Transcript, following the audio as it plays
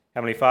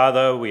Heavenly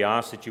Father, we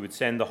ask that you would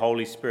send the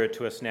Holy Spirit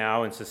to us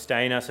now and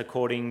sustain us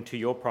according to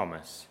your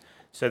promise,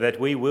 so that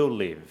we will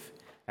live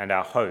and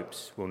our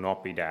hopes will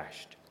not be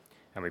dashed.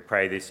 And we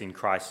pray this in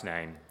Christ's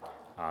name.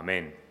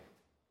 Amen.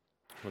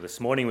 Well, this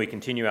morning we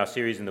continue our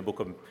series in the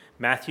book of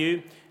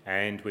Matthew,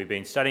 and we've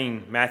been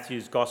studying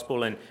Matthew's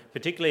gospel and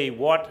particularly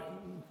what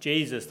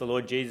Jesus, the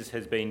Lord Jesus,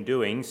 has been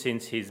doing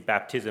since his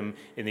baptism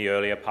in the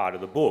earlier part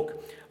of the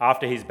book.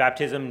 After his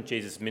baptism,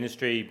 Jesus'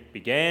 ministry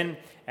began,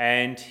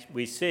 and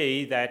we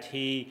see that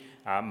he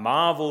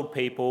marveled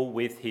people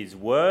with his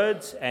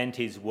words and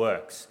his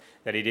works,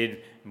 that he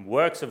did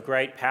works of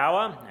great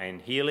power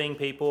and healing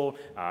people.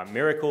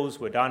 Miracles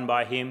were done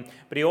by him,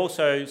 but he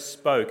also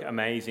spoke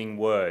amazing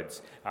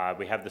words.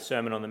 We have the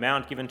Sermon on the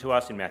Mount given to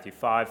us in Matthew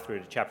 5 through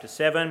to chapter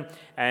 7,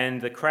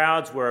 and the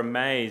crowds were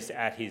amazed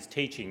at his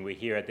teaching, we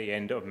hear at the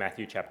end of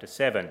Matthew chapter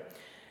 7.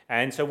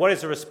 And so what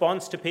is the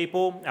response of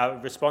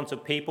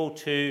people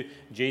to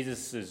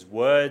Jesus'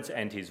 words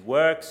and his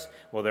works?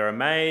 Well, they're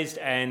amazed,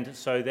 and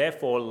so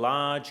therefore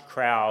large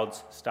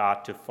crowds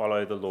start to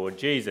follow the Lord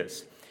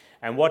Jesus.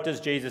 And what does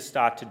Jesus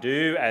start to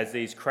do as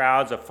these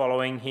crowds are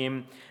following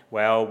him?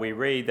 Well, we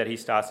read that he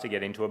starts to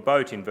get into a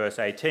boat in verse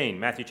 18.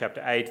 Matthew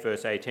chapter 8,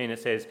 verse 18, it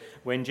says,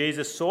 "When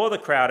Jesus saw the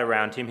crowd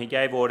around him, he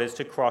gave orders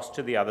to cross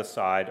to the other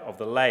side of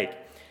the lake."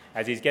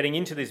 As he's getting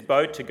into this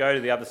boat to go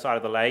to the other side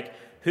of the lake,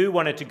 who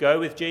wanted to go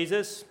with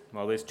Jesus?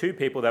 Well, there's two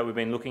people that we've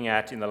been looking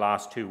at in the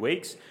last 2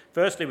 weeks.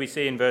 Firstly, we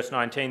see in verse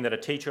 19 that a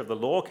teacher of the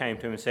law came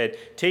to him and said,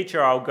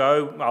 "Teacher, I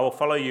will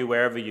follow you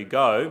wherever you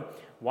go."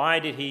 Why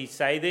did he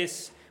say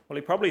this? Well,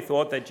 he probably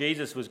thought that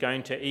Jesus was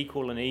going to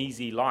equal an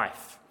easy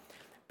life.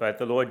 But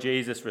the Lord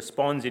Jesus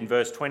responds in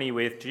verse 20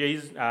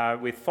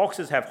 with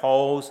foxes have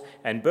holes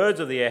and birds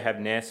of the air have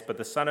nests, but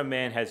the Son of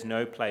Man has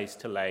no place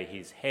to lay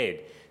his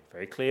head.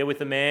 Very clear with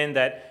the man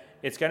that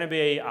it's going to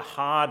be a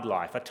hard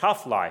life, a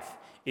tough life,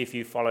 if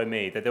you follow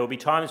me, that there will be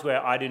times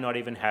where I do not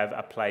even have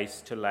a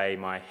place to lay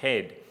my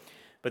head.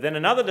 But then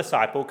another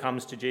disciple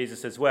comes to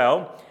Jesus as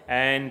well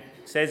and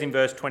says in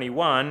verse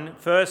 21,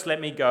 "First let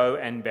me go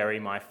and bury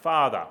my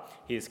father."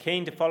 He is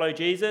keen to follow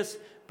Jesus,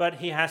 but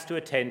he has to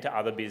attend to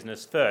other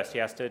business first. He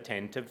has to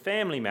attend to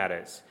family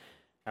matters.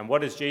 And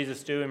what does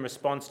Jesus do in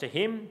response to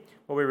him?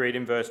 Well, we read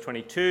in verse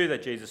 22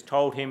 that Jesus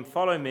told him,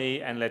 "Follow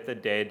me and let the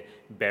dead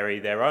bury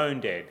their own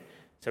dead."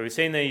 So we've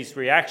seen these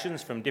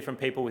reactions from different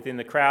people within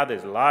the crowd.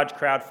 There's a large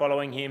crowd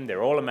following him.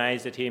 They're all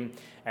amazed at him.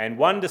 And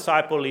one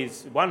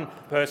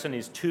person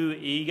is too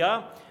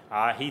eager.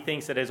 He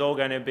thinks that there's all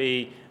going to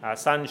be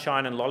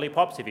sunshine and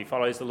lollipops if he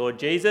follows the Lord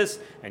Jesus.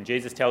 And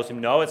Jesus tells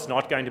him, no, it's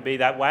not going to be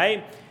that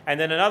way. And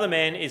then another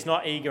man is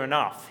not eager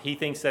enough. He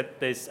thinks that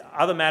there's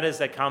other matters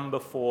that come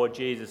before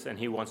Jesus and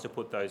he wants to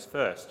put those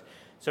first.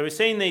 So we've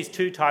seen these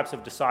two types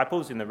of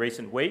disciples in the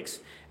recent weeks,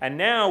 and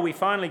now we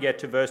finally get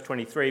to verse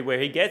 23 where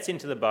he gets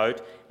into the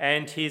boat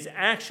and his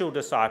actual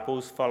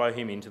disciples follow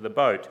him into the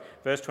boat.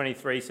 Verse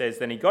 23 says,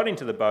 "Then he got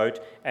into the boat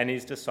and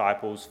his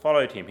disciples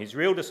followed him." His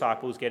real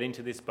disciples get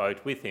into this boat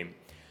with him.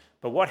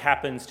 But what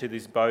happens to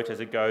this boat as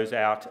it goes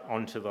out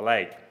onto the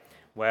lake?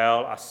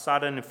 Well, a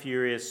sudden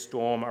furious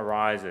storm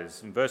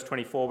arises. In verse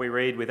 24 we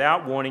read,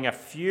 "Without warning, a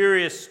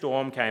furious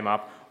storm came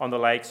up on the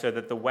lake so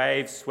that the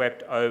waves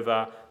swept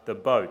over the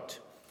boat."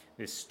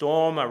 This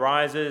storm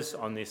arises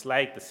on this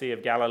lake, the Sea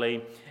of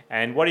Galilee.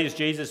 And what is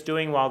Jesus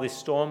doing while this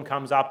storm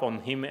comes up on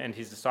him and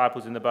his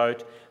disciples in the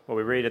boat? Well,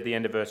 we read at the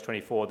end of verse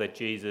 24 that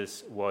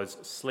Jesus was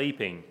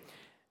sleeping.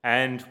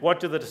 And what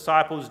do the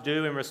disciples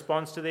do in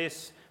response to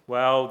this?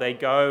 Well, they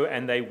go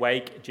and they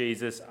wake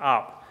Jesus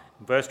up.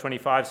 Verse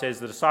 25 says,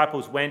 "The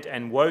disciples went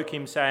and woke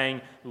him,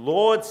 saying,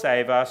 'Lord,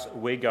 save us,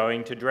 we're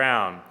going to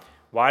drown.'"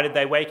 Why did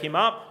they wake him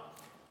up?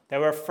 They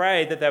were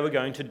afraid that they were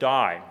going to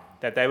die,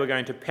 that they were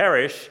going to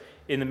perish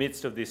in the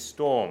midst of this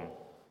storm.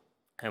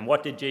 And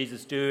what did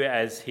Jesus do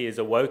as he is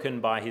awoken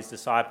by his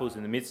disciples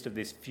in the midst of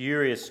this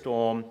furious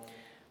storm?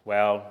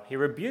 Well, he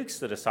rebukes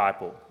the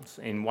disciples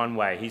in one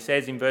way. He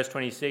says in verse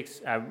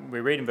 26, we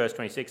read in verse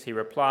 26, he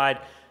replied,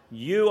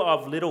 "You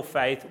of little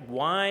faith,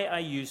 why are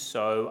you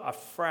so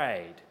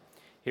afraid?"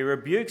 He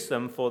rebukes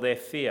them for their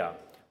fear.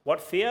 What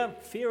fear?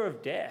 Fear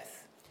of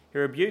death. He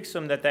rebukes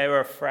them that they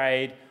were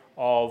afraid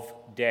of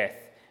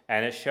death.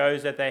 And it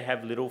shows that they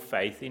have little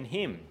faith in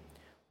him.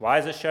 Why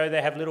does it show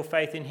they have little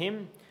faith in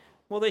him?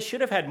 Well, they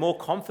should have had more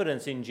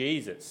confidence in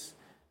Jesus,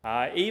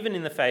 even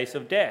in the face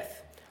of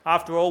death.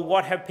 After all,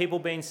 what have people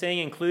been seeing,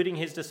 including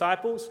his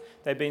disciples?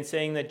 They've been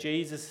seeing that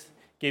Jesus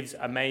gives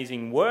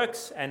amazing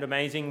works and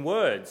amazing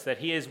words, that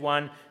he is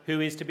one who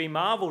is to be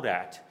marveled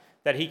at,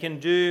 that he can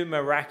do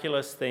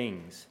miraculous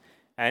things.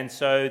 And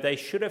so they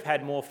should have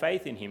had more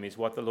faith in him, is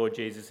what the Lord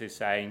Jesus is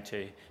saying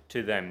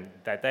to them,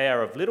 that they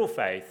are of little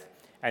faith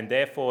and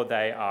therefore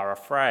they are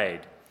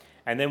afraid.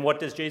 And then what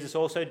does Jesus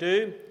also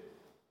do?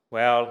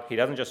 Well, he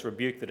doesn't just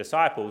rebuke the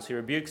disciples, he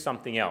rebukes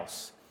something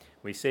else.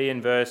 We see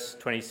in verse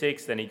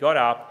 26, "Then he got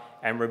up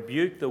and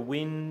rebuked the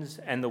winds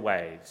and the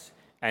waves,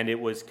 and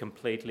it was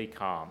completely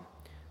calm."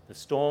 The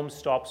storm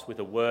stops with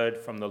a word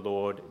from the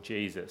Lord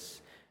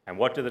Jesus. And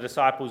what do the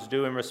disciples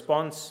do in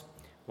response?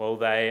 Well,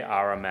 they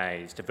are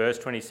amazed. Verse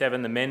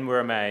 27, the men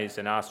were amazed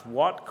and asked,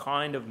 "What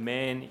kind of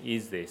man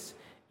is this?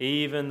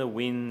 Even the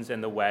winds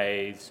and the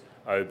waves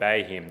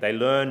obey him." They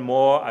learn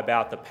more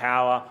about the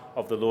power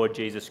of the Lord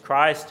Jesus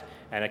Christ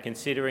and are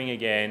considering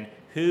again,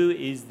 who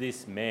is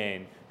this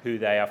man who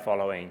they are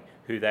following,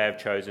 who they have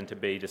chosen to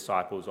be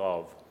disciples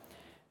of.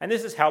 And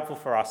this is helpful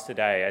for us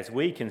today as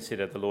we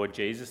consider the Lord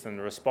Jesus and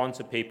the response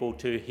of people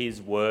to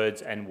his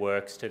words and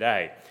works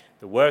today.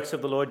 The works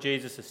of the Lord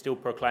Jesus are still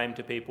proclaimed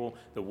to people.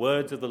 The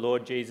words of the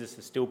Lord Jesus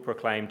are still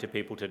proclaimed to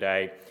people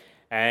today.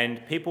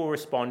 And people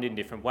respond in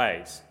different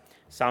ways.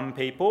 Some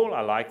people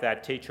are like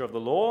that teacher of the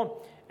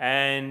law,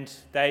 and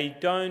they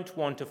don't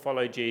want to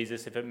follow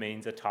Jesus if it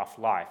means a tough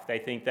life. They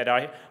think that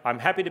I'm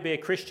happy to be a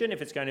Christian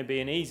if it's going to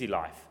be an easy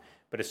life.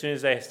 But as soon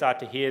as they start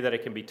to hear that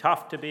it can be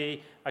tough to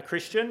be a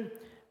Christian,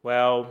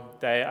 well,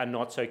 they are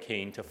not so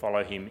keen to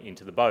follow him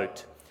into the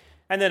boat.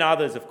 And then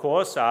others, of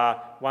course, are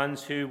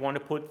ones who want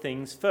to put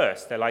things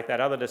first. They're like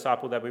that other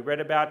disciple that we read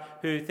about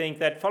who think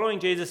that following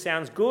Jesus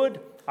sounds good.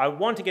 I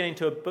want to get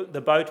into the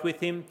boat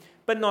with him,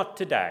 but not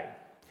today.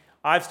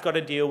 I've got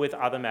to deal with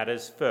other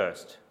matters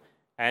first.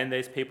 And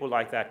there's people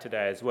like that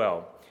today as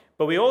well.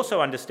 But we also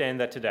understand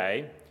that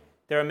today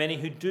there are many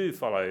who do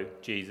follow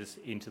Jesus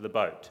into the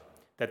boat.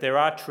 That there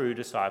are true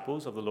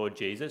disciples of the Lord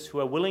Jesus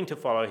who are willing to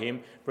follow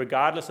him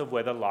regardless of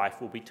whether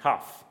life will be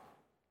tough.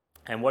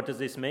 And what does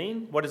this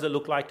mean? What does it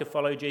look like to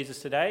follow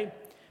Jesus today?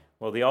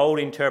 Well, the old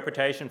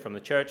interpretation from the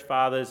church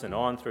fathers and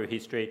on through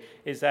history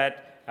is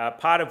that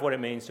part of what it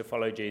means to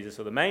follow Jesus,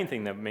 or the main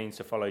thing that it means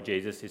to follow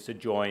Jesus, is to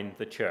join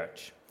the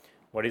church.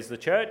 What is the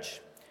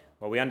church?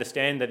 Well, we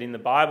understand that in the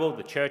Bible,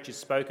 the church is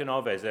spoken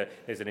of as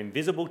an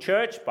invisible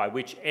church by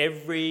which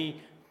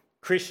every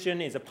Christian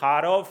is a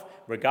part of,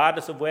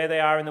 regardless of where they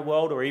are in the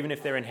world or even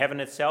if they're in heaven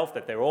itself,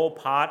 that they're all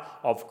part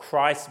of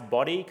Christ's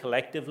body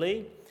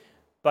collectively.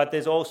 But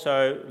there's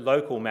also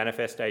local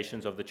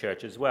manifestations of the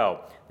church as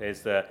well.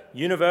 There's the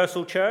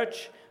universal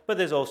church, but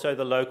there's also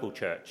the local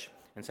church.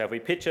 And so if we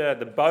picture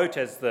the boat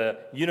as the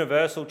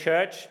universal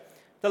church,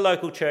 the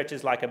local church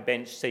is like a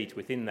bench seat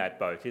within that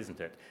boat, isn't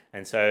it?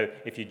 And so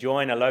if you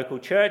join a local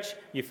church,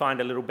 you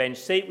find a little bench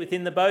seat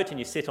within the boat and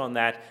you sit on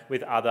that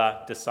with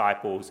other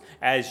disciples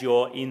as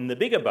you're in the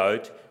bigger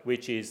boat,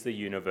 which is the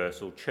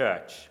universal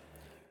church.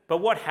 But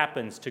what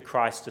happens to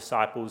Christ's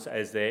disciples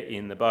as they're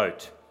in the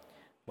boat?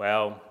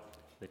 Well,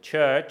 the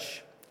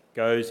church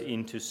goes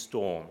into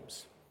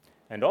storms.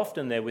 And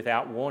often they're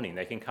without warning.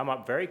 They can come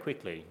up very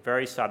quickly,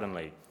 very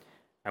suddenly.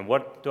 And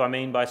what do I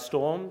mean by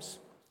storms?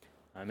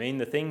 I mean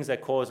the things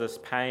that cause us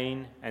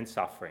pain and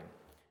suffering.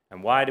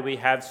 And why do we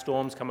have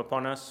storms come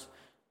upon us?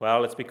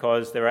 Well, it's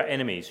because there are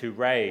enemies who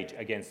rage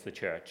against the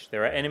church.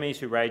 There are enemies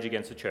who rage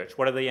against the church.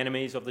 What are the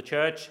enemies of the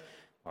church?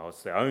 Well,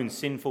 it's their own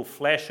sinful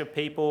flesh of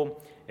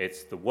people.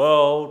 It's the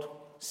world,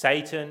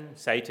 Satan.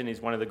 Satan is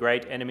one of the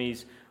great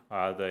enemies,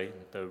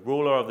 the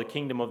ruler of the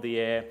kingdom of the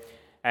air.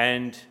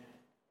 And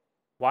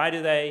why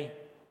do they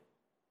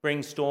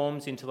bring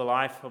storms into the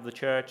life of the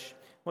church?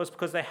 Well, it's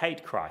because they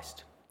hate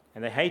Christ.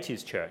 And they hate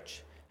his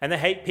church. And they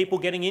hate people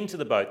getting into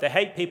the boat. They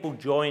hate people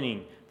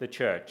joining the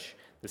church.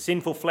 The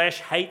sinful flesh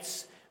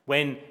hates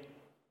when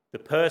the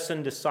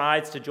person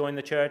decides to join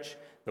the church.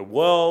 The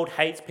world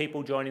hates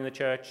people joining the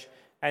church.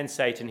 And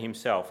Satan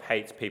himself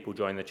hates people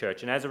joining the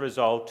church. And as a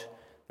result,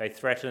 they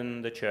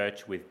threaten the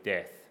church with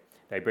death.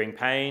 They bring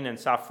pain and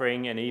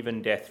suffering and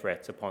even death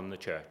threats upon the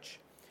church.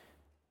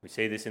 We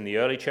see this in the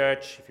early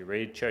church. If you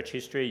read church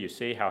history, you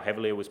see how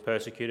heavily it was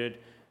persecuted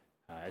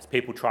as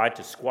people tried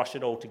to squash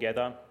it all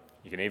together.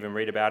 You can even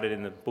read about it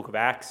in the book of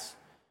Acts.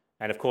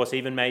 And of course,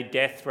 even made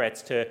death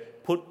threats to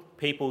put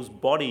people's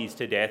bodies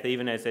to death,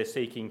 even as they're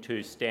seeking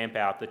to stamp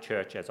out the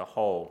church as a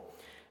whole.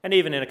 And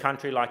even in a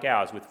country like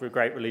ours with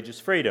great religious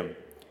freedom,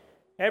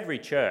 every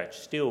church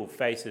still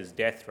faces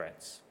death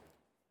threats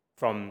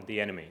from the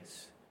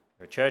enemies.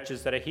 There are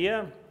churches that are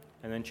here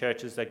and then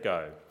churches that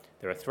go.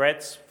 There are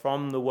threats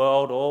from the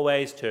world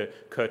always to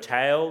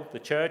curtail the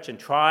church and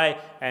try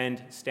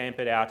and stamp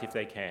it out if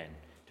they can,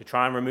 to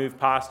try and remove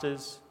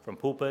pastors from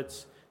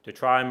pulpits, to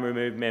try and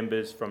remove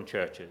members from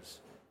churches.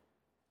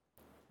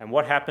 And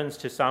what happens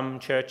to some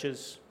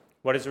churches?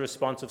 What is the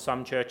response of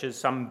some churches,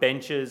 some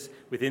benches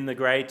within the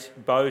great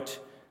boat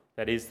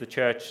that is the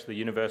church, the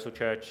universal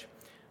church?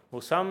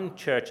 Well, some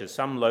churches,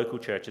 some local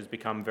churches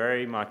become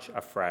very much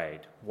afraid.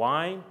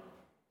 Why?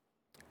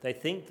 They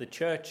think the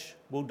church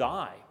will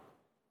die.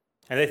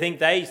 And they think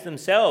they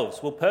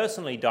themselves will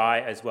personally die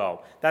as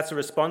well. That's the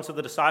response of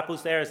the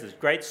disciples there as this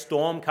great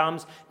storm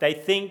comes. They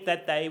think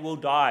that they will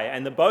die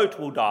and the boat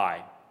will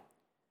die.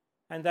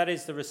 And that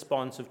is the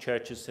response of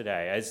churches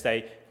today. As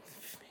they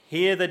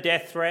hear the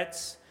death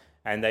threats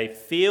and they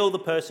feel the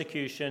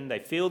persecution, they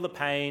feel the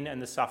pain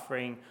and the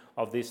suffering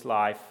of this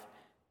life,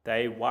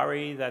 they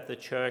worry that the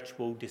church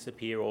will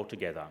disappear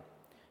altogether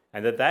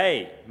and that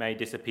they may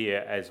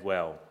disappear as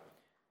well.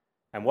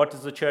 And what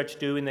does the church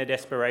do in their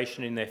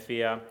desperation, in their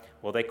fear?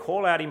 Well, they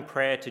call out in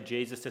prayer to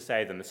Jesus to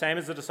save them, the same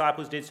as the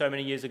disciples did so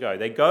many years ago.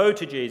 They go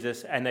to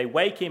Jesus and they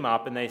wake him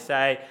up and they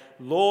say,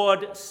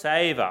 "Lord,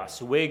 save us.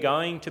 We're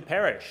going to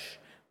perish.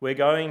 We're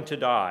going to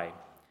die.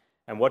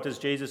 And what does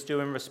Jesus do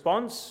in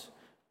response?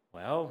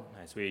 Well,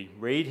 as we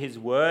read his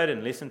word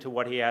and listen to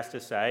what he has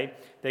to say,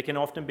 there can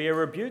often be a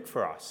rebuke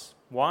for us.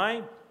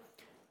 Why?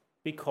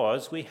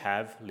 Because we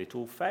have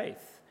little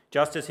faith.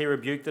 Just as he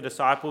rebuked the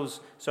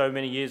disciples so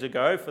many years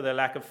ago for their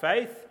lack of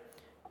faith,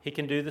 he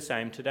can do the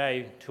same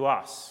today to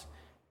us.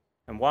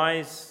 And why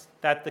is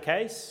that the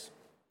case?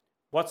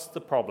 What's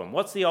the problem?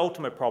 What's the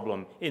ultimate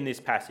problem in this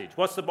passage?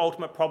 What's the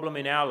ultimate problem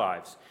in our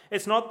lives?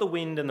 It's not the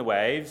wind and the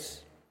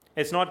waves.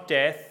 It's not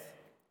death.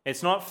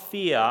 It's not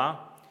fear.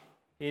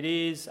 It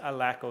is a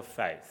lack of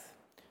faith.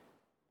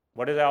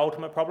 What is our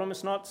ultimate problem?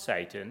 It's not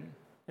Satan.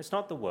 It's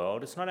not the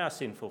world. It's not our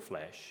sinful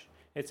flesh.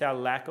 It's our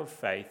lack of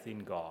faith in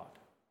God.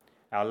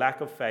 Our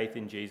lack of faith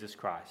in Jesus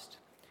Christ.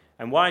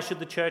 And why should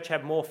the church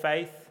have more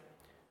faith?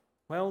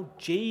 Well,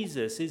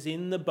 Jesus is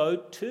in the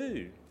boat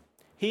too.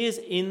 He is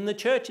in the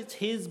church. It's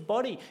his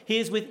body. He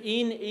is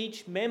within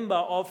each member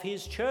of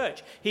his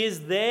church. He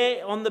is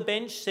there on the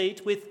bench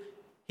seat with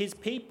his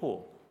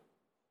people.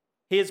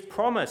 He has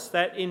promised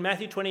that in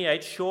Matthew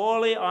 28,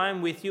 surely I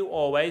am with you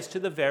always to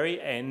the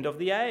very end of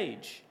the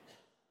age.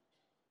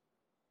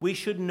 We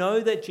should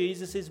know that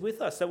Jesus is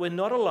with us, that we're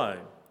not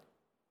alone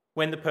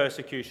when the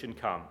persecution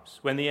comes,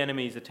 when the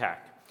enemies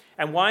attack.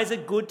 And why is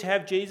it good to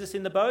have Jesus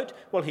in the boat?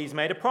 Well, he's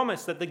made a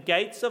promise that the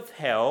gates of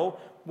hell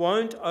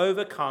won't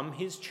overcome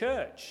his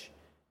church.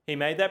 He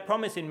made that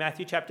promise in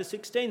Matthew chapter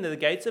 16, that the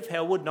gates of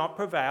hell would not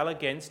prevail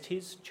against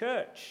his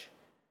church.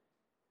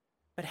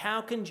 But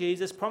how can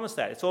Jesus promise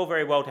that? It's all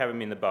very well to have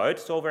him in the boat.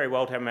 It's all very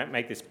well to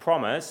make this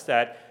promise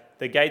that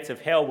the gates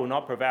of hell will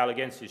not prevail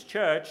against his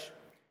church.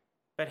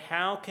 But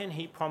how can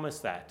he promise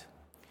that?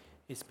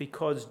 It's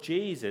because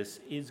Jesus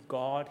is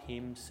God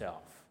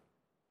himself.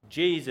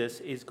 Jesus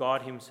is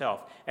God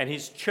himself. And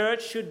his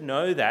church should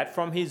know that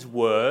from his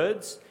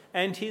words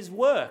and his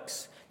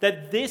works.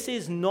 That this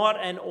is not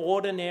an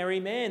ordinary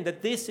man,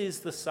 that this is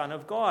the Son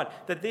of God,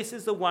 that this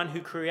is the one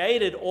who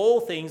created all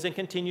things and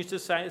continues to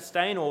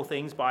sustain all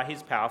things by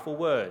his powerful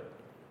word.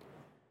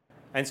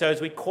 And so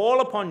as we call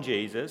upon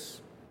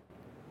Jesus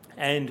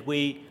and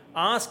we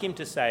ask him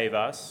to save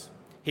us,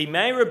 he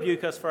may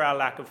rebuke us for our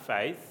lack of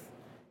faith,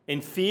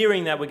 in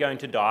fearing that we're going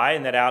to die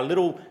and that our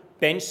little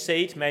bench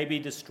seat may be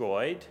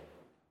destroyed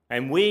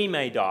and we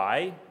may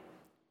die.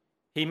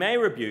 He may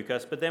rebuke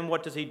us, but then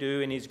what does he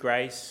do in his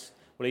grace?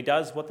 Well, he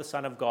does what the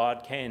Son of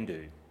God can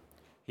do.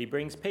 He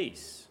brings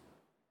peace.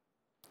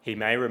 He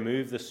may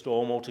remove the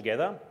storm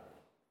altogether.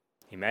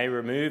 He may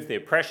remove the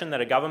oppression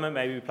that a government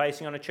may be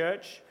placing on a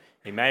church.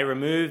 He may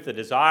remove the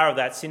desire of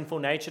that sinful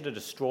nature to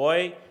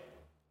destroy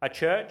a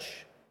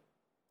church.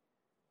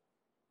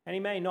 And he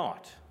may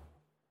not.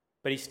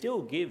 But he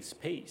still gives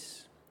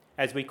peace.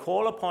 As we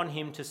call upon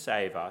him to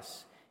save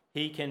us,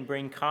 he can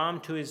bring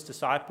calm to his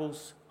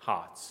disciples'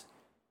 hearts,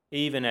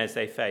 even as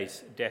they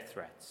face death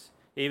threats,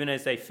 even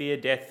as they fear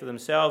death for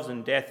themselves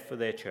and death for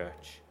their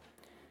church.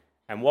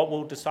 And what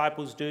will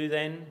disciples do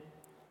then?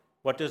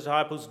 What do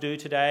disciples do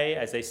today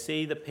as they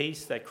see the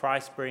peace that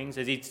Christ brings,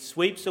 as he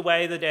sweeps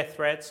away the death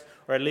threats,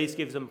 or at least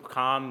gives them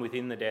calm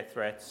within the death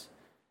threats?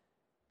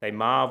 They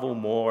marvel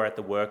more at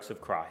the works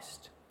of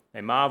Christ. They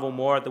marvel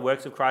more at the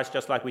works of Christ,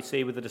 just like we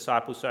see with the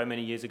disciples so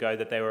many years ago,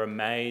 that they were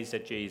amazed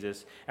at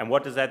Jesus. And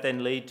what does that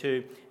then lead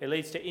to? It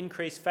leads to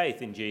increased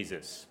faith in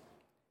Jesus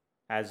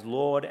as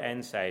Lord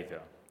and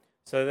Saviour.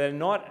 So they're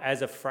not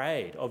as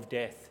afraid of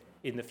death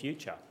in the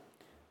future,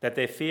 that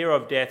their fear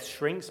of death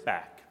shrinks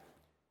back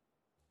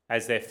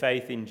as their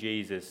faith in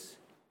Jesus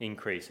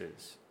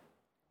increases.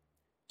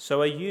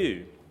 So are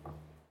you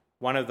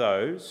one of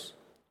those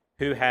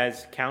who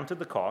has counted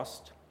the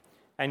cost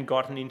and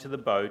gotten into the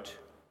boat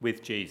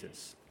with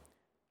Jesus?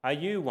 Are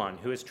you one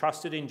who has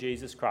trusted in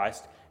Jesus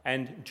Christ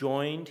and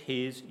joined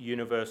his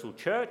universal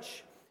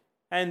church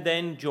and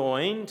then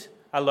joined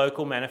a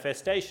local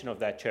manifestation of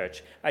that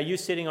church? Are you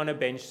sitting on a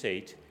bench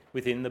seat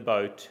within the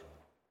boat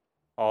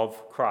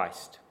of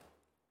Christ?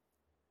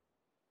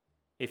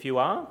 If you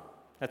are,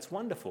 that's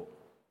wonderful.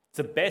 It's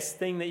the best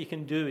thing that you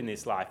can do in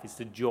this life, is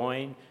to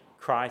join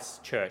Christ's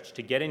church,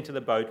 to get into the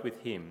boat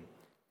with him.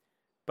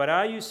 But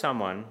are you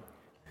someone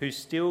who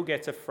still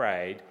gets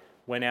afraid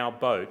when our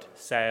boat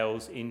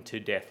sails into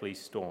deathly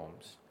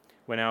storms?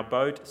 When our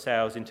boat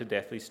sails into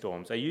deathly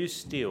storms, are you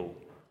still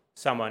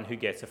someone who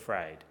gets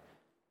afraid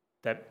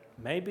that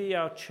maybe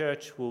our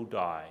church will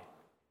die?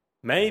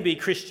 Maybe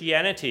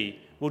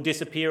Christianity will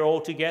disappear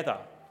altogether.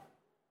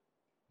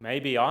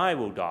 Maybe I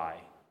will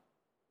die.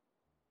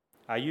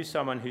 Are you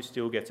someone who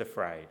still gets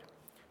afraid?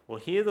 Well,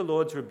 hear the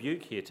Lord's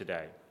rebuke here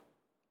today.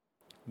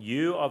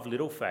 You of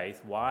little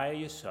faith, why are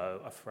you so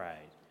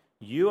afraid?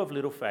 You of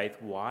little faith,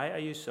 why are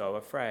you so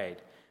afraid?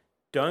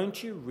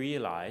 Don't you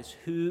realize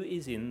who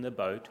is in the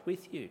boat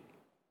with you?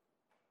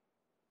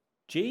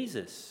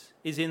 Jesus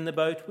is in the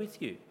boat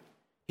with you.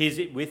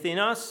 He's within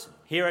us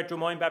here at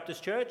Drummoyne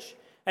Baptist Church,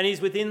 and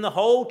he's within the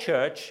whole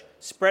church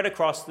spread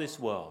across this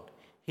world.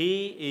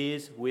 He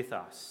is with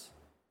us.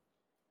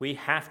 We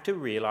have to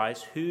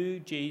realize who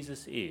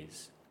Jesus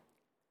is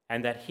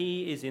and that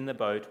he is in the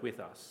boat with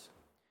us.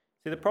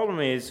 See, the problem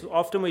is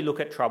often we look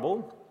at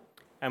trouble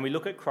and we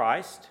look at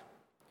Christ,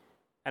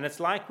 and it's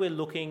like we're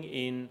looking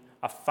in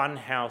a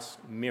funhouse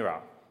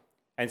mirror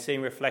and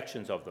seeing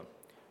reflections of them,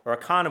 or a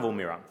carnival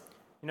mirror.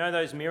 You know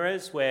those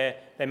mirrors where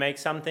they make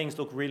some things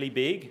look really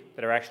big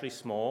that are actually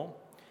small,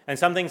 and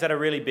some things that are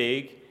really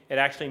big, it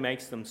actually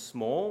makes them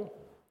small?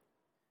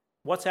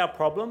 What's our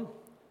problem?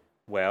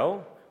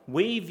 Well,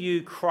 we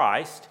view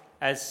Christ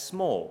as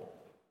small,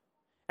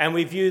 and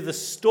we view the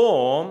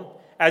storm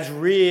as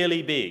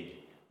really big,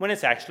 when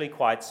it's actually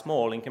quite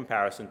small in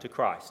comparison to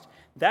Christ.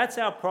 That's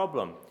our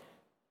problem.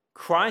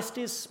 Christ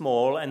is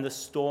small and the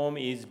storm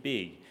is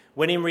big.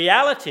 When in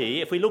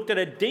reality, if we looked at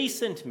a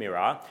decent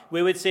mirror,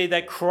 we would see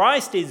that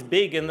Christ is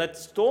big and the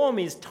storm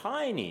is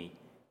tiny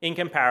in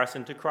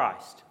comparison to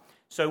Christ.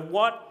 So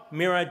what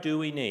mirror do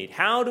we need?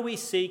 How do we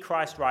see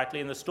Christ rightly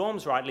and the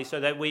storms rightly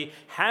so that we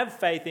have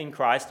faith in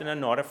Christ and are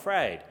not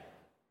afraid?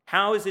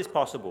 How is this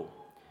possible?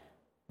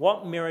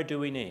 What mirror do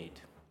we need?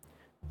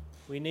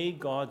 We need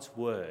God's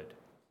word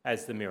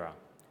as the mirror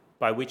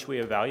by which we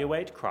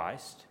evaluate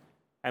Christ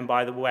and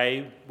by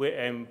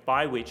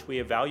which we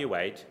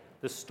evaluate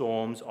the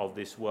storms of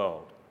this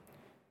world.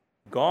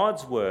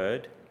 God's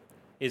word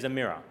is a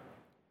mirror,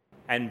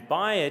 and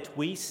by it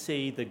we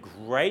see the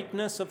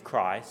greatness of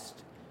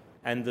Christ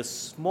and the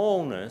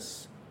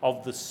smallness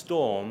of the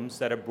storms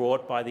that are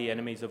brought by the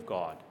enemies of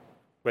God,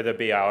 whether it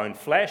be our own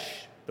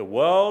flesh, the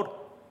world,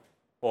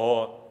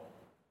 or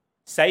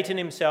Satan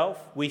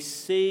himself. We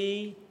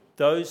see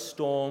those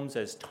storms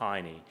as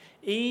tiny.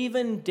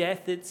 Even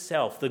death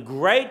itself, the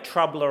great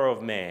troubler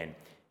of man,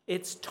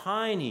 it's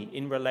tiny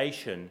in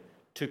relation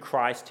to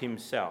Christ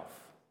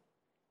himself.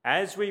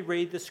 As we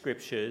read the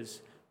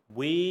scriptures,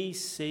 we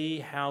see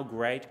how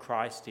great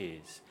Christ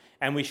is.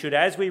 And we should,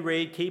 as we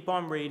read, keep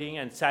on reading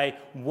and say,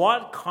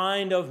 what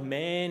kind of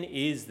man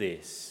is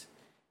this?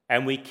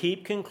 And we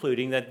keep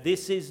concluding that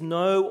this is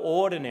no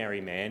ordinary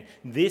man.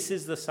 This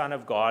is the Son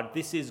of God.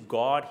 This is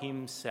God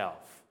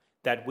himself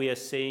that we are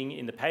seeing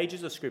in the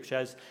pages of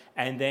scriptures.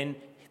 And then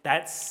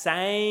that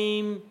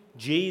same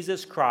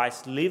Jesus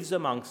Christ lives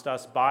amongst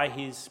us by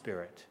his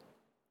Spirit.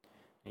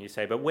 And you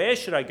say, but where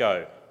should I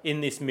go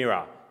in this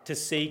mirror to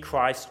see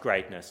Christ's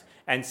greatness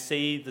and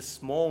see the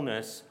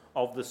smallness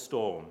of the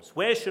storms?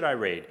 Where should I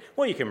read?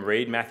 Well, you can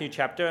read Matthew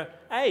chapter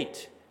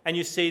 8, and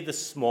you see the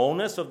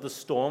smallness of the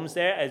storms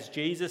there as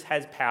Jesus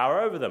has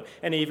power over them.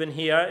 And even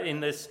here in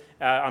this,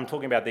 I'm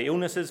talking about the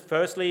illnesses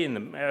firstly in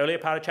the earlier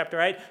part of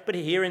chapter 8, but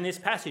here in this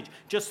passage,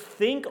 just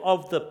think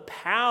of the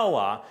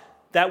power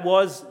that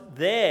was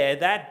there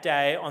that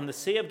day on the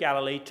Sea of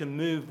Galilee to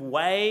move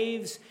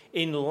waves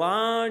in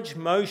large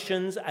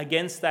motions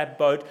against that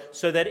boat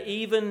so that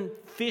even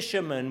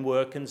fishermen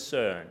were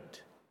concerned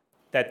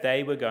that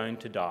they were going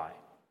to die.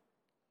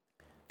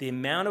 The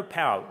amount of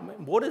power,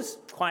 water's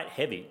quite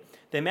heavy.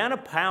 The amount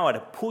of power to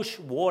push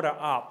water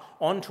up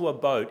onto a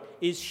boat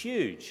is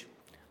huge.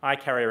 I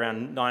carry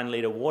around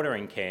 9-litre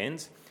watering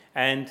cans,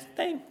 and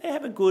they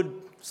have a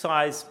good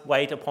size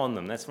weight upon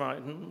them. That's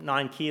right,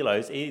 9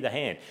 kilos either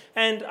hand.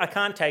 And I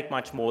can't take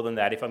much more than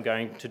that if I'm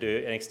going to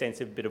do an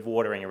extensive bit of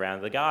watering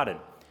around the garden.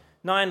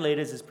 9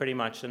 litres is pretty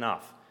much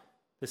enough.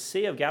 The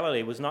Sea of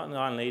Galilee was not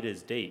 9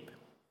 litres deep.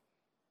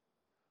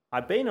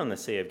 I've been on the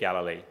Sea of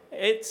Galilee.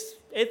 It's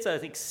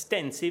an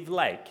extensive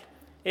lake.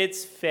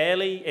 It's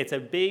a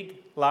big,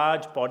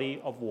 large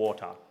body of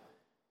water.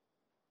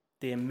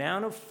 The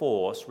amount of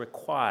force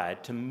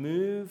required to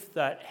move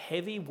that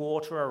heavy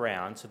water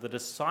around so the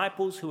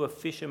disciples who were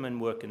fishermen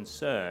were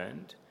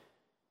concerned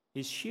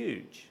is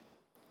huge.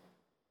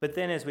 But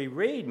then as we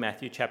read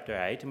Matthew chapter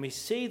 8 and we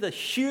see the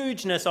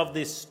hugeness of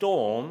this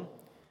storm,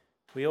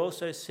 we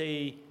also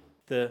see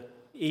the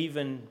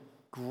even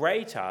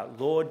greater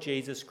Lord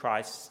Jesus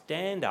Christ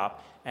stand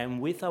up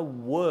and with a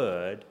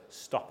word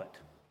stop it.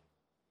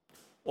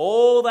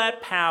 All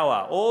that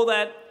power, all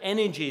that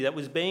energy that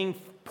was being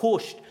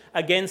pushed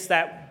against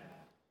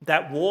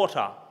that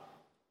water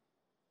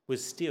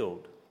was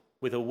stilled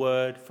with a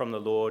word from the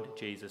Lord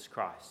Jesus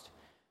Christ.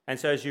 And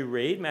so as you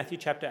read Matthew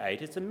chapter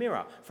 8, it's a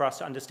mirror for us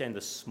to understand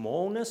the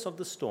smallness of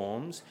the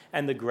storms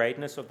and the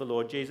greatness of the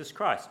Lord Jesus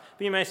Christ.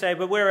 But you may say,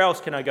 but where else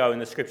can I go in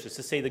the scriptures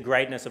to see the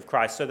greatness of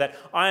Christ so that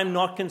I am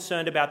not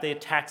concerned about the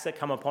attacks that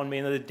come upon me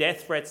and the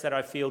death threats that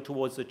I feel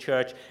towards the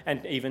church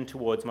and even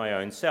towards my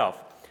own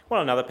self?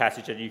 Well, another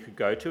passage that you could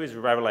go to is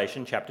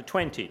Revelation chapter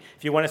 20.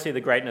 If you want to see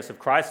the greatness of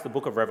Christ, the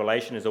book of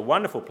Revelation is a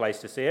wonderful place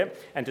to see it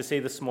and to see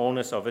the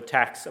smallness of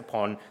attacks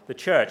upon the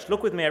church.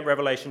 Look with me at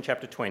Revelation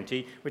chapter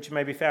 20, which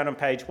may be found on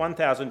page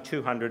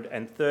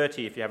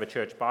 1230 if you have a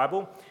church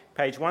Bible,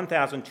 page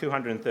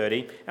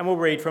 1230, and we'll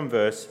read from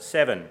verse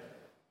 7.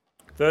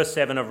 Verse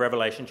 7 of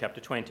Revelation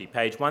chapter 20,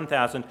 page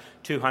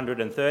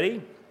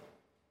 1230,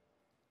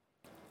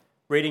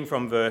 reading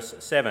from verse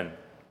 7.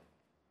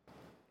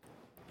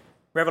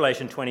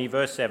 Revelation 20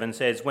 verse 7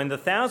 says, "When the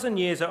 1,000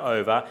 years are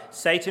over,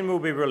 Satan will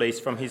be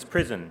released from his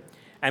prison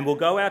and will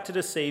go out to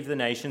deceive the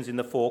nations in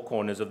the four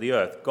corners of the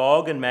earth,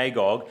 Gog and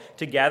Magog,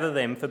 to gather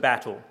them for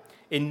battle.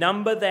 In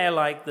number they are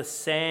like the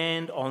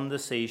sand on the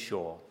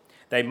seashore.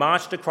 They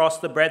marched across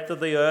the breadth of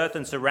the earth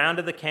and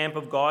surrounded the camp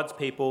of God's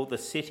people, the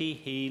city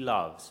he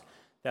loves.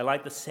 They're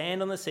like the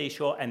sand on the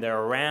seashore, and they're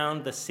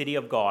around the city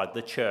of God,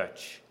 the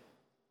church,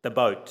 the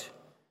boat.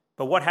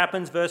 But what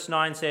happens? Verse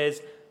 9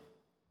 says,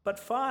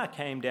 "But fire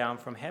came down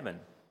from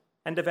heaven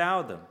and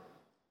devoured them.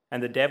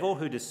 And the devil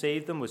who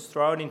deceived them was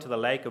thrown into the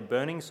lake of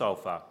burning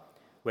sulfur,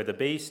 where the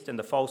beast and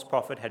the false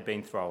prophet had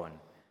been thrown.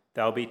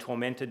 They'll be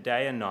tormented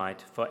day and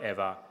night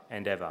forever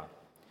and ever."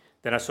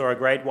 Then I saw a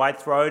great white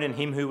throne and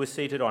him who was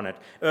seated on it.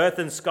 Earth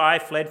and sky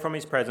fled from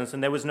his presence,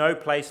 and there was no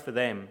place for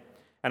them.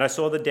 And I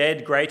saw the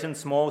dead, great and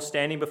small,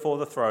 standing before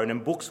the throne,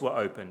 and books were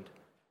opened.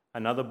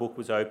 Another book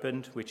was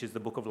opened, which is the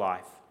book of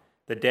life.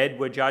 The dead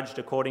were judged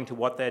according to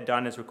what they had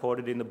done as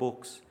recorded in the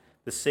books.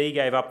 The sea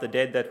gave up the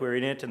dead that were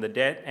in it, and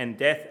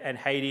death and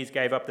Hades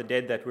gave up the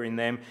dead that were in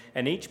them,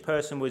 and each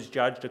person was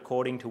judged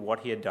according to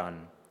what he had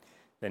done.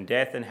 Then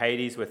death and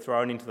Hades were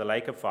thrown into the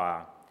lake of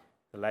fire.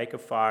 The lake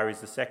of fire is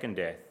the second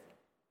death.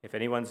 If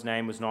anyone's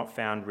name was not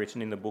found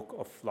written in the book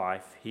of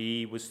life,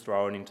 he was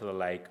thrown into the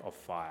lake of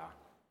fire.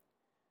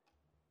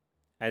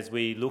 As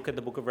we look at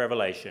the book of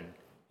Revelation,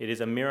 it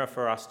is a mirror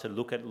for us to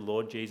look at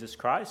Lord Jesus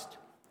Christ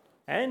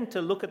and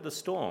to look at the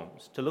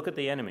storms, to look at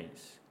the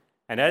enemies.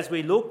 And as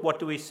we look, what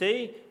do we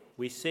see?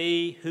 We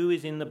see who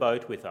is in the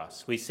boat with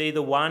us. We see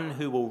the one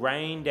who will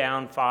rain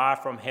down fire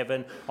from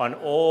heaven on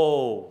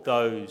all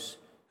those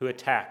who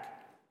attack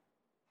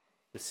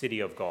the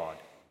city of God.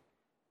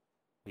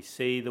 We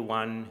see the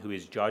one who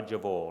is judge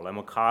of all and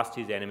will cast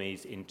his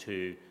enemies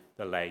into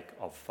the lake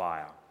of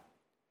fire.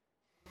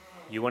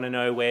 You want to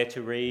know where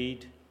to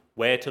read,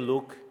 where to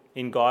look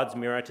in God's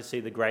mirror to see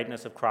the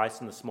greatness of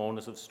Christ and the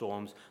smallness of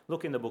storms?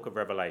 Look in the book of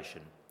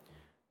Revelation.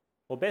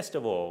 Or best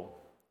of all,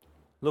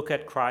 look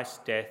at Christ's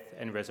death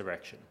and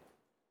resurrection.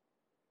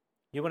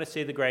 You want to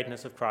see the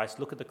greatness of Christ?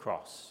 Look at the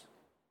cross.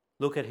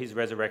 Look at his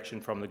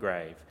resurrection from the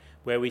grave,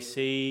 where we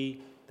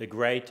see the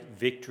great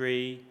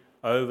victory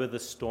over the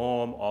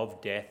storm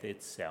of death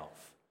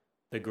itself,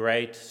 the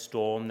great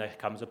storm that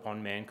comes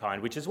upon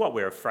mankind, which is what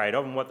we're afraid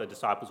of and what the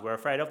disciples were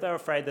afraid of. They were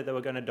afraid that they were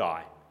going to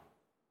die.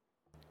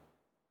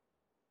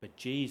 But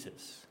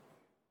Jesus,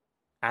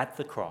 at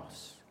the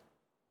cross,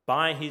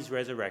 by his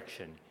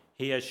resurrection,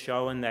 he has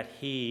shown that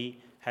he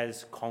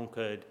has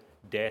conquered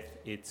death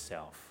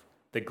itself,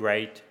 the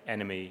great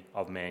enemy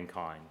of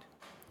mankind.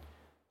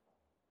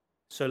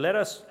 So let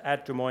us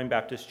at Drummoyne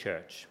Baptist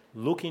Church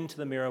look into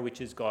the mirror which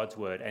is God's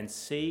word and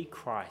see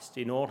Christ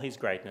in all his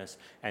greatness,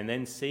 and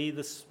then see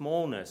the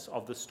smallness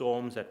of the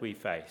storms that we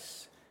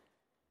face.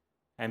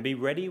 And be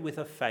ready with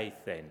a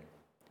faith then.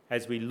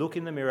 As we look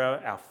in the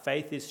mirror, our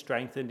faith is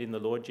strengthened in the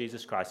Lord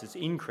Jesus Christ. It's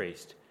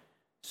increased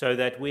so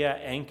that we are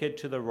anchored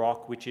to the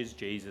rock which is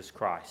Jesus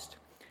Christ.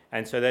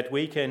 And so that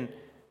we can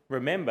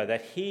remember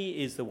that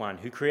he is the one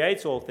who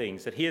creates all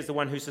things, that he is the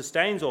one who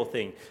sustains all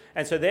things.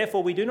 And so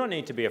therefore we do not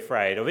need to be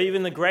afraid of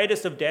even the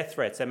greatest of death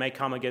threats that may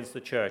come against the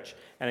church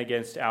and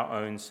against our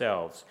own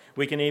selves.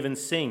 We can even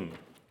sing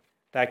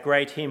that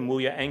great hymn,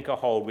 Will Your Anchor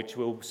Hold, which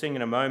we'll sing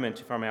in a moment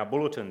from our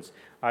bulletins.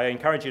 I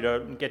encourage you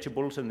to get your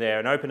bulletin there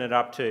and open it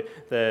up to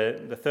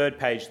the third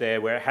page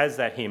there where it has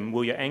that hymn,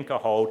 Will Your Anchor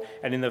Hold.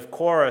 And in the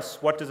chorus,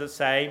 what does it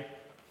say?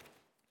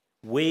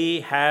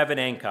 We have an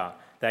anchor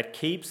that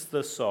keeps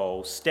the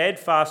soul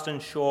steadfast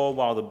and sure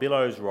while the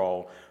billows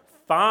roll,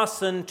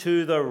 fastened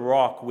to the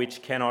rock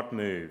which cannot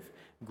move,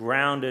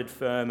 grounded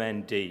firm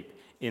and deep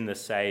in the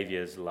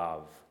Saviour's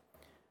love.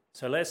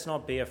 So let's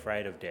not be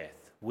afraid of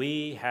death.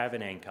 We have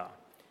an anchor.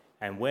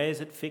 And where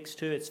is it fixed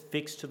to? It's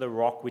fixed to the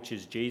rock which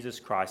is Jesus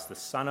Christ, the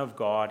Son of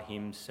God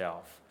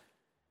himself.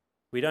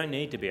 We don't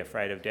need to be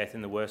afraid of death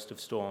in the worst of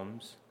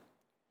storms.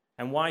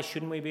 And why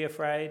shouldn't we be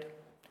afraid?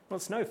 Well,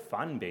 it's no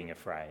fun being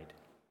afraid.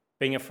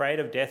 Being afraid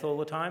of death all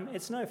the time,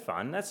 it's no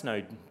fun. That's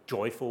no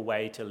joyful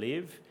way to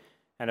live.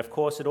 And of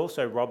course, it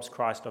also robs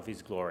Christ of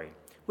his glory.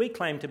 We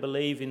claim to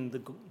believe in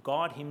the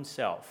God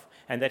himself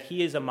and that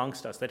he is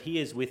amongst us, that he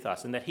is with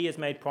us, and that he has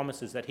made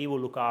promises that he will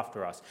look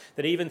after us,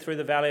 that even through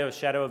the valley of the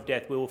shadow of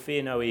death, we will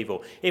fear no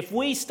evil. If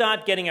we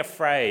start getting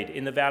afraid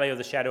in the valley of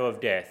the shadow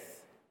of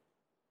death,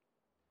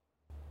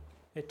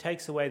 it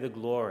takes away the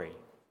glory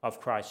of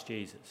Christ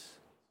Jesus.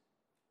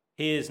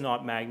 He is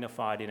not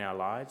magnified in our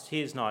lives.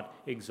 He is not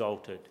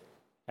exalted,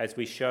 as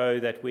we show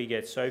that we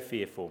get so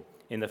fearful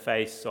in the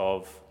face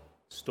of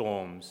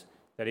storms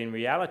that in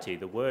reality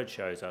the word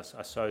shows us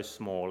are so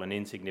small and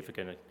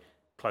insignificant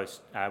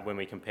close when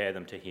we compare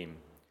them to him.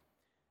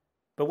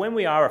 But when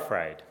we are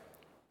afraid,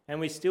 and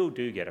we still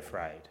do get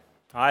afraid,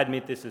 I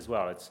admit this as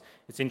well.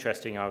 It's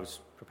interesting. I was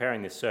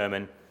preparing this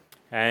sermon,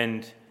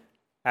 and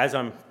as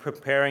I'm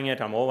preparing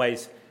it, I'm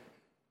always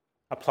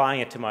applying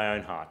it to my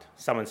own heart.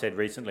 Someone said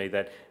recently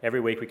that every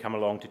week we come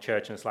along to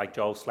church and it's like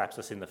Joel slaps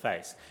us in the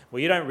face.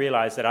 Well, you don't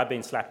realise that I've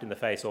been slapped in the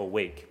face all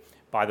week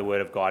by the word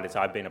of God as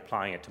I've been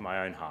applying it to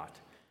my own heart.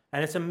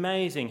 And it's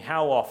amazing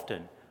how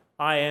often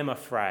I am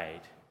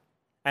afraid.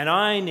 And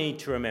I need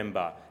to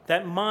remember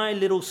that my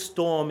little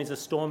storm is a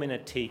storm in a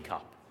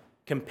teacup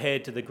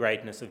compared to the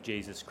greatness of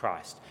Jesus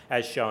Christ,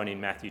 as shown in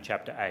Matthew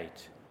chapter 8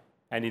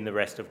 and in the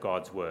rest of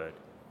God's word.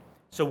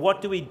 So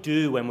what do we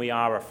do when we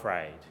are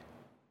afraid?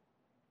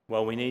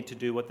 Well, we need to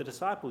do what the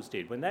disciples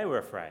did when they were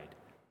afraid.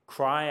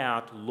 Cry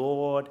out,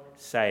 "Lord,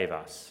 save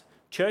us."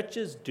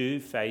 Churches do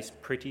face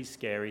pretty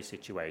scary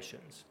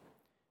situations.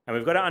 And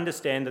we've got to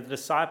understand that the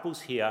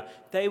disciples here,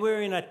 they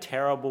were in a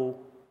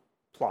terrible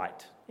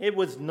plight. It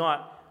was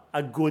not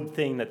a good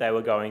thing that they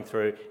were going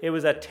through. It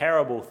was a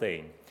terrible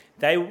thing.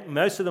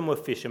 Most of them were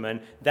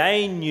fishermen.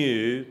 They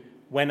knew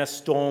when a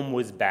storm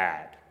was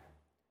bad.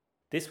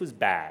 This was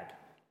bad.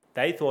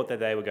 They thought that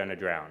they were going to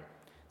drown.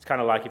 It's kind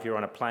of like if you're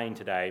on a plane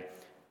today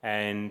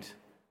and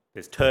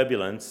there's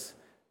turbulence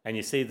and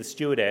you see the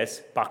stewardess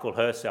buckle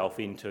herself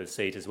into a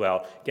seat as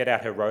well, get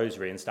out her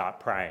rosary and start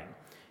praying.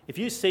 If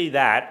you see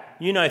that,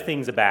 you know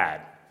things are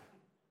bad.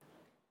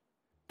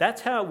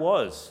 That's how it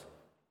was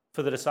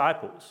for the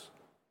disciples.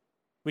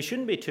 We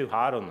shouldn't be too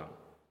hard on them.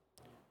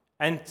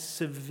 And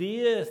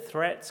severe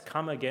threats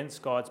come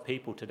against God's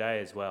people today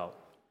as well.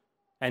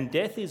 And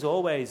death is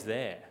always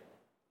there.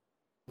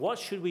 What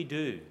should we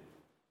do?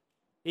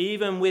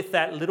 Even with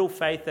that little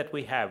faith that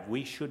we have,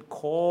 we should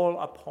call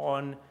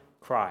upon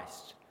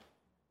Christ.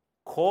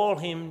 Call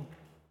him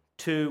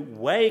to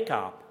wake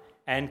up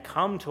and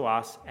come to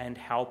us and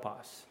help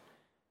us.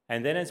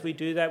 And then as we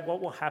do that,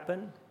 what will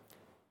happen?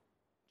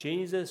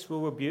 Jesus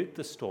will rebuke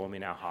the storm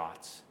in our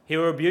hearts. He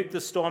will rebuke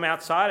the storm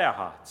outside our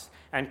hearts,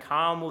 and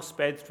calm will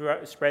spread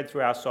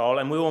through our soul,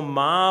 and we will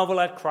marvel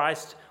at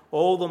Christ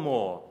all the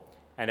more,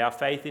 and our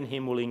faith in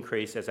him will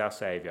increase as our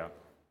Saviour.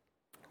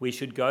 We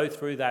should go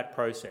through that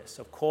process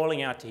of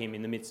calling out to him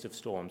in the midst of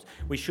storms.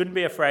 We shouldn't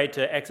be afraid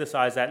to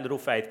exercise that little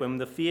faith. When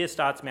the fear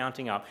starts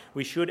mounting up,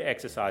 we should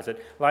exercise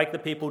it, like the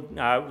people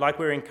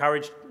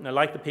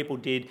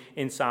did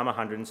in Psalm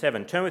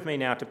 107. Turn with me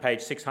now to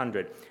page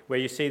 600, where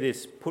you see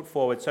this put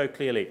forward so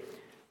clearly.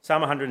 Psalm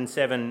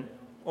 107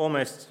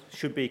 almost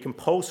should be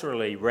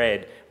compulsorily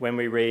read when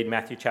we read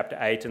Matthew chapter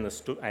 8 and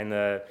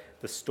the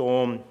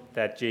storm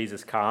that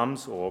Jesus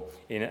calms, or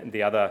in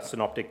the other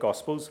synoptic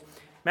gospels.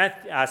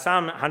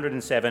 Psalm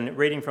 107,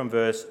 reading from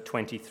verse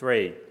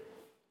 23.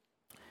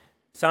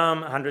 Psalm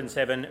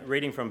 107,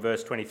 reading from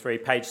verse 23,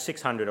 page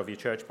 600 of your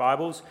church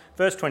Bibles.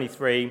 Verse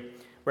 23,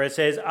 where it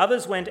says,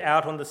 "Others went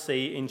out on the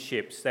sea in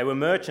ships. They were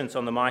merchants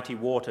on the mighty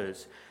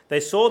waters. They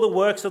saw the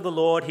works of the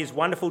Lord, his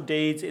wonderful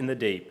deeds in the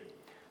deep.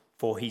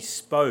 For he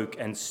spoke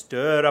and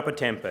stirred up a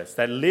tempest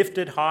that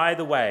lifted high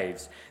the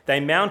waves. They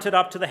mounted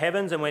up to the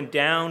heavens and went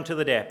down to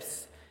the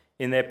depths.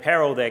 In their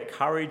peril their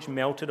courage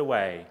melted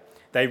away.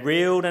 They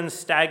reeled and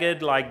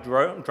staggered like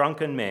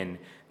drunken men.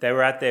 They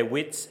were at their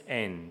wits'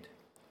 end.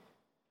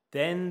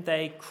 Then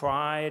they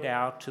cried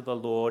out to the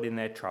Lord in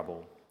their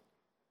trouble,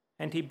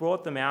 and he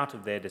brought them out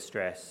of their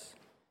distress.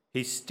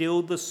 He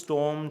stilled the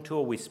storm to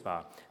a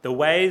whisper. The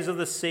waves of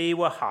the sea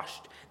were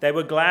hushed. They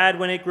were glad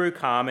when it grew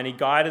calm, and he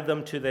guided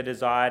them to their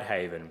desired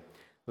haven.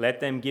 Let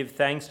them give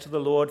thanks to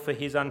the Lord for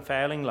his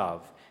unfailing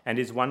love and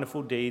his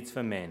wonderful deeds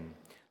for men.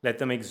 Let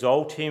them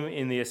exalt him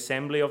in the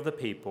assembly of the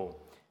people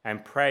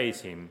and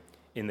praise him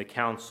in the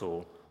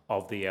council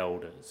of the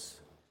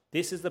elders."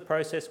 This is the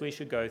process we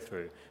should go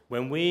through.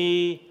 When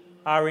we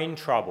are in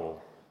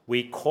trouble,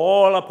 we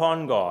call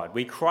upon God.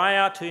 We cry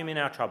out to him in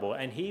our trouble,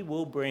 and he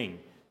will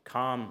bring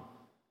calm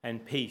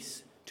and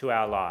peace to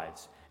our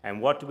lives.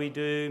 And what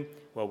do?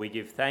 Well, we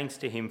give thanks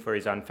to him for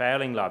his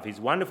unfailing love, his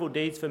wonderful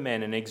deeds for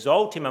men, and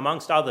exalt him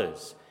amongst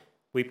others.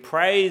 We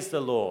praise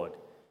the Lord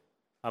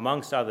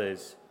amongst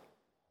others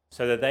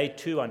so that they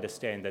too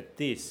understand that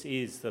this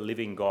is the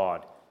living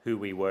God who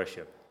we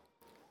worship.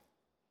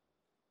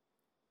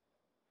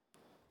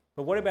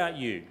 But what about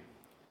you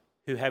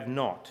who have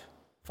not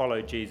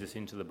followed Jesus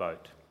into the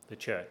boat, the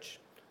church?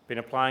 I've been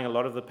applying a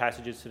lot of the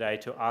passages today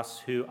to us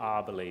who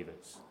are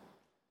believers.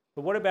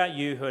 But what about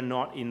you who are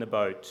not in the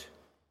boat,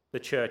 the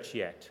church,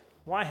 yet?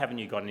 Why haven't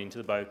you gotten into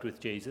the boat with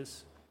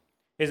Jesus?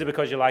 Is it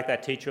because you're like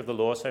that teacher of the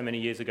law so many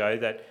years ago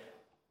that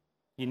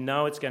you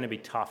know it's going to be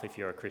tough if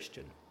you're a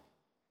Christian,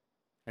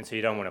 and so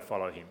you don't want to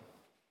follow him?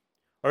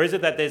 Or is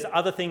it that there's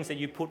other things that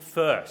you put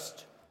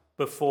first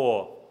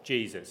before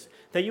Jesus,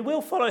 that you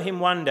will follow him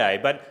one day,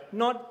 but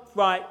not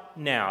right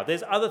now?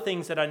 There's other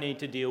things that I need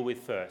to deal with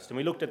first. And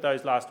we looked at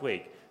those last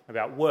week,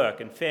 about work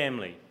and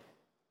family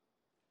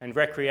and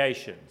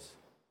recreations.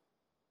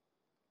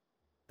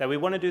 That we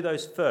want to do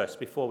those first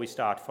before we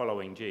start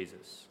following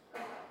Jesus.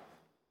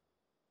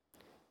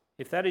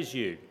 If that is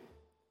you,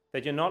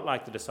 that you're not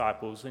like the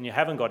disciples and you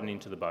haven't gotten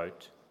into the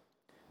boat,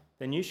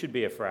 then you should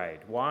be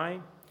afraid.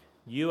 Why?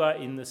 You are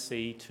in the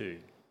sea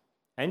too.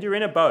 And you're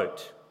in a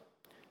boat.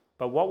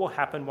 But what will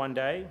happen one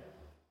day?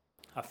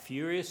 A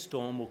furious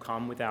storm will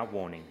come without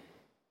warning,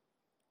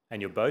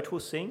 and your boat will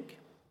sink,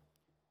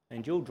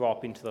 and you'll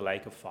drop into the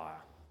lake of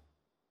fire.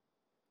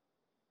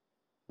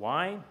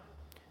 Why?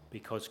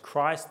 Because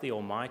Christ, the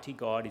Almighty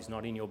God, is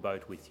not in your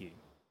boat with you.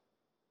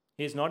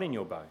 He is not in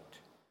your boat,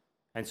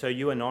 and so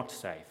you are not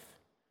safe.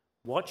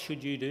 What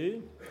should you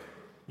do?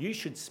 You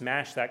should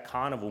smash that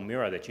carnival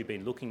mirror that you've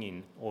been looking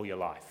in all your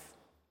life,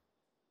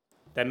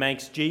 that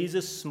makes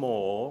Jesus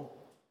small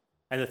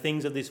and the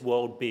things of this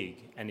world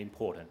big and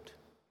important.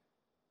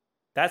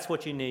 That's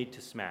what you need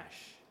to smash.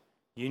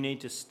 You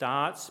need to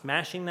start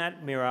smashing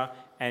that mirror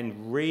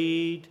and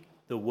read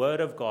the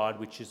Word of God,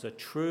 which is a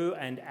true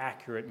and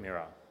accurate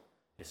mirror.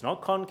 It's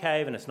not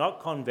concave and it's not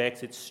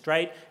convex, it's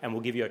straight and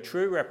will give you a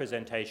true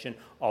representation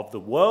of the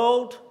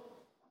world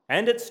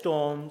and its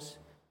storms,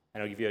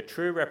 and it'll give you a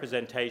true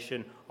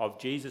representation of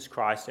Jesus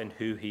Christ and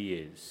who he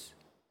is.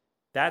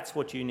 That's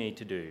what you need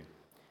to do.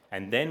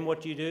 And then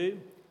what you do,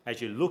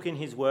 as you look in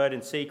his word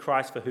and see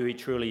Christ for who he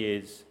truly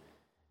is,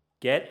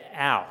 get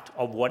out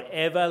of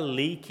whatever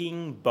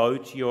leaking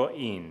boat you're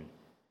in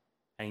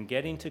and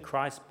get into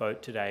Christ's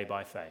boat today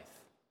by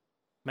faith.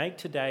 Make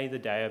today the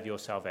day of your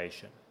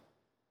salvation,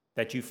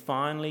 that you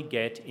finally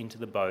get into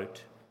the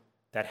boat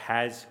that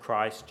has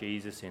Christ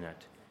Jesus in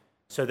it,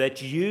 so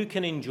that you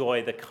can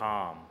enjoy the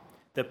calm,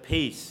 the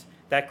peace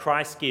that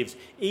Christ gives.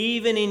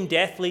 Even in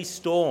deathly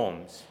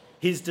storms,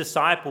 his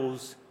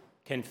disciples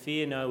can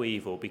fear no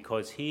evil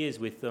because he is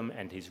with them,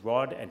 and his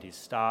rod and his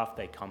staff,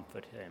 they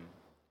comfort him.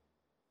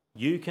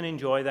 You can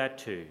enjoy that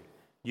too.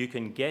 You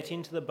can get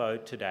into the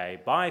boat today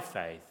by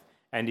faith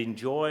and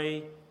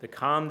enjoy the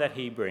calm that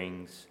he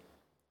brings.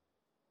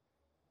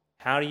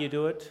 How do you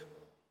do it?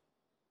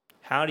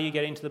 How do you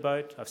get into the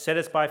boat? I've said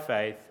it's by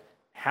faith.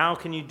 How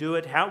can you do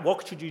it?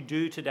 What should you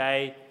do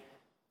today?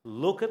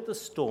 Look at the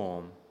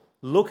storm.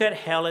 Look at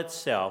hell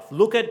itself.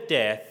 Look at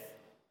death.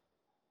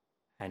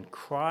 And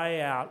cry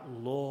out,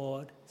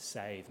 Lord,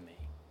 save me.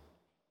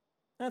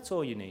 That's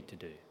all you need to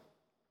do.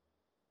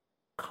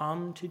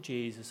 Come to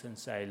Jesus and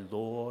say,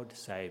 Lord,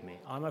 save me.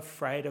 I'm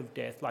afraid of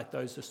death like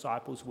those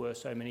disciples were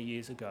so many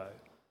years ago.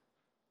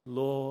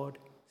 Lord,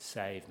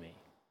 save me.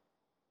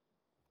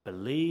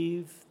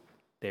 Believe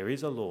there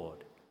is a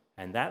Lord,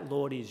 and that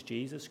Lord is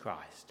Jesus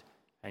Christ,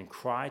 and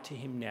cry to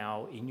him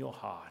now in your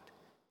heart,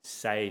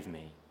 save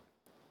me.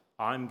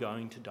 I'm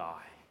going to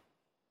die.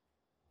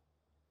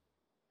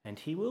 And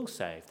he will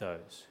save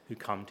those who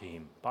come to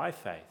him by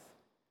faith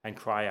and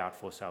cry out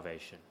for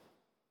salvation.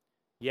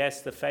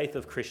 Yes, the faith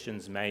of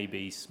Christians may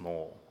be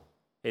small.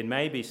 It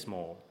may be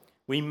small.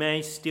 We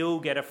may still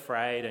get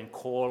afraid and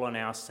call on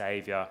our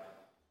Saviour,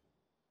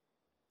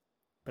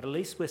 but at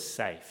least we're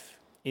safe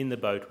in the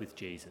boat with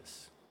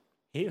Jesus,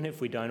 even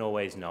if we don't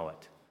always know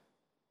it.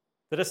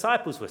 The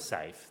disciples were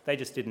safe, they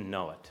just didn't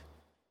know it.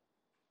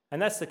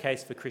 And that's the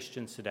case for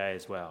Christians today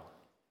as well.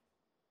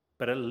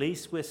 But at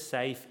least we're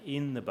safe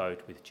in the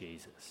boat with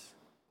Jesus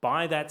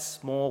by that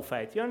small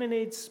faith. You only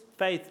need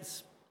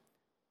faith,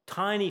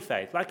 tiny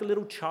faith, like a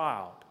little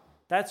child.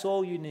 That's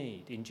all you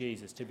need in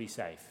Jesus to be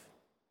safe.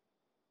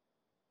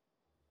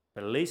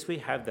 But at least we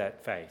have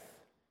that faith.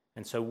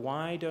 And so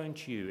why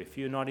don't you, if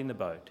you're not in the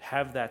boat,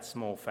 have that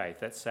small faith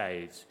that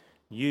saves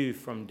you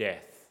from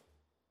death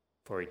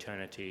for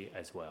eternity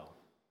as well?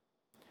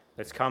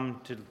 Let's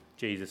come to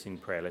Jesus in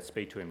prayer. Let's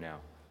speak to him now.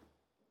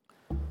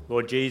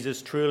 Lord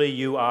Jesus, truly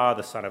you are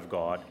the Son of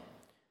God,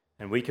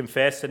 and we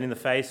confess that in the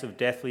face of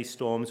deathly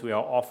storms we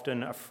are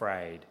often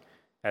afraid,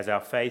 as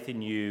our faith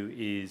in you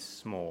is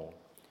small.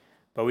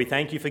 But we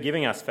thank you for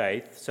giving us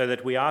faith so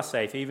that we are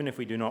safe even if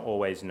we do not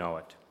always know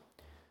it.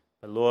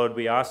 But Lord,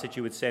 we ask that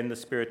you would send the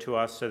Spirit to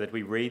us so that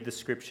we read the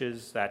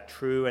Scriptures, that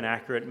true and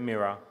accurate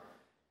mirror,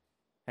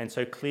 and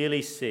so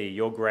clearly see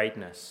your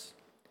greatness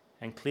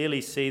and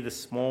clearly see the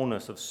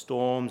smallness of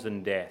storms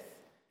and death,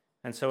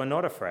 and so are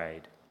not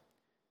afraid.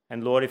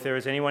 And Lord, if there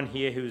is anyone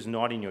here who is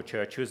not in your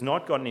church, who has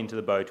not gotten into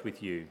the boat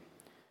with you,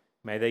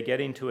 may they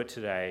get into it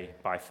today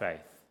by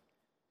faith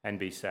and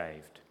be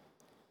saved.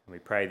 And we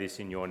pray this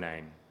in your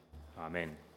name. Amen.